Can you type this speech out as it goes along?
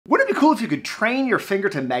cool if you could train your finger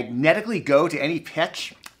to magnetically go to any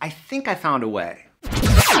pitch. I think I found a way.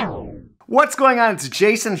 What's going on? It's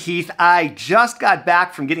Jason Heath. I just got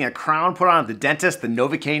back from getting a crown put on at the dentist. The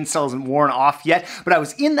Novocaine still hasn't worn off yet, but I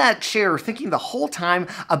was in that chair thinking the whole time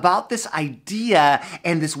about this idea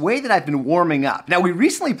and this way that I've been warming up. Now, we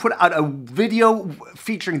recently put out a video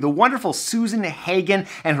featuring the wonderful Susan Hagen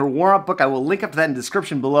and her warm-up book. I will link up to that in the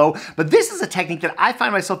description below, but this is a technique that I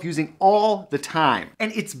find myself using all the time,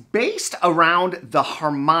 and it's based around the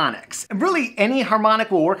harmonics. And really, any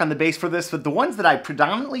harmonic will work on the bass for this, but the ones that I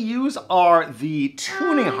predominantly use are the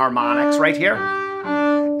tuning harmonics right here,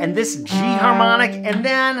 and this G harmonic, and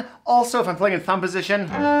then also if I'm playing in thumb position,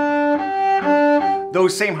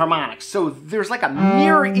 those same harmonics. So there's like a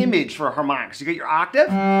mirror image for harmonics. You get your octave,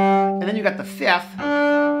 and then you got the fifth,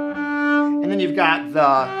 and then you've got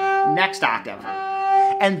the next octave.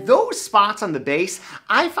 And those spots on the bass,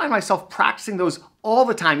 I find myself practicing those all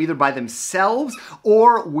the time, either by themselves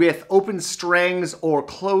or with open strings or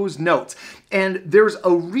closed notes. And there's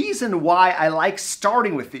a reason why I like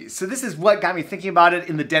starting with these. So this is what got me thinking about it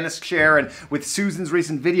in the dentist chair and with Susan's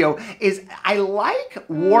recent video, is I like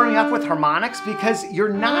warming up with harmonics because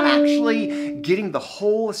you're not actually getting the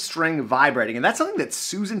whole string vibrating. And that's something that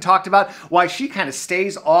Susan talked about, why she kind of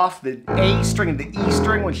stays off the A string and the E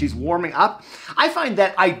string when she's warming up. I find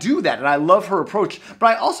that I do that and I love her approach, but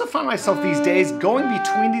I also find myself these days going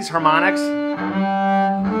between these harmonics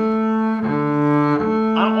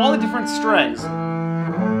on all the different strings.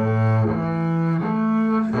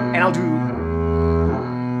 And I'll do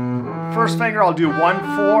first finger, I'll do 1,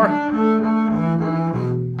 4,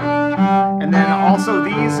 and then also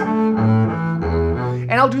these,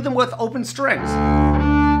 and I'll do them with open strings.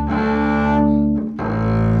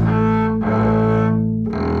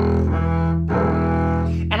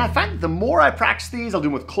 And I find that the more I practice these, I'll do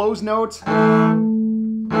them with closed notes.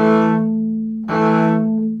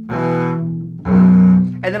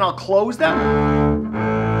 And then I'll close them.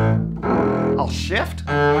 I'll shift.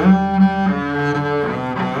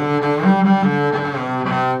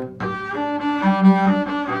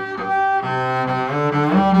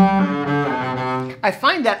 I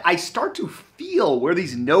find that I start to feel where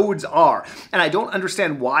these nodes are. And I don't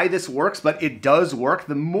understand why this works, but it does work.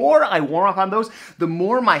 The more I warm up on those, the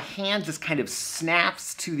more my hand just kind of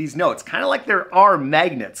snaps to these notes, kind of like there are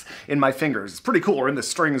magnets in my fingers. It's pretty cool, or in the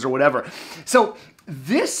strings or whatever. So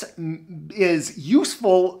this is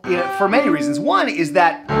useful for many reasons. One is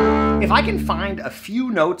that if I can find a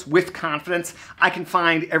few notes with confidence, I can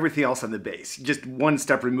find everything else on the bass, just one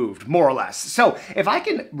step removed, more or less. So if I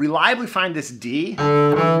can reliably find this D,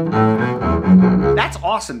 that's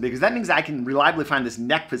awesome, because that means I can reliably find this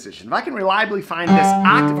neck position. If I can reliably find this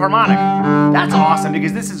octave harmonic, that's awesome,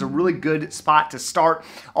 because this is a really good spot to start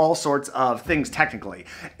all sorts of things technically.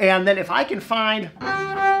 And then if I can find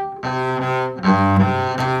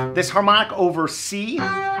this harmonic over C,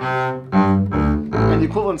 and the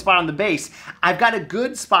equivalent spot on the bass, I've got a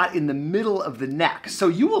good spot in the middle of the neck. So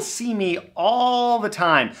you will see me all the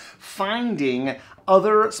time finding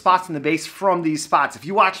other spots in the bass from these spots. If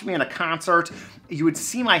you watched me in a concert, you would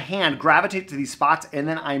see my hand gravitate to these spots and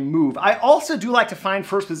then I move. I also do like to find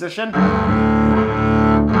first position.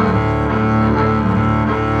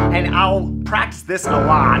 And I'll practice this a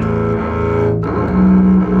lot.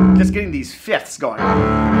 Just getting these fifths going.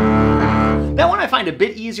 That one I find a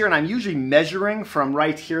bit easier, and I'm usually measuring from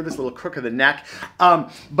right here, this little crook of the neck.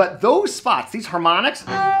 But those spots, these harmonics,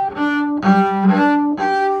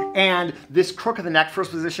 and this crook of the neck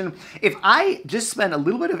first position, if I just spend a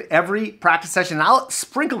little bit of every practice session, and I'll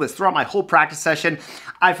sprinkle this throughout my whole practice session,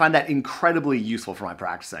 I find that incredibly useful for my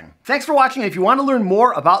practicing. Thanks for watching. If you want to learn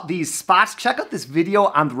more about these spots, check out this video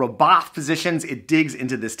on the Roboth positions. It digs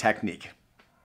into this technique.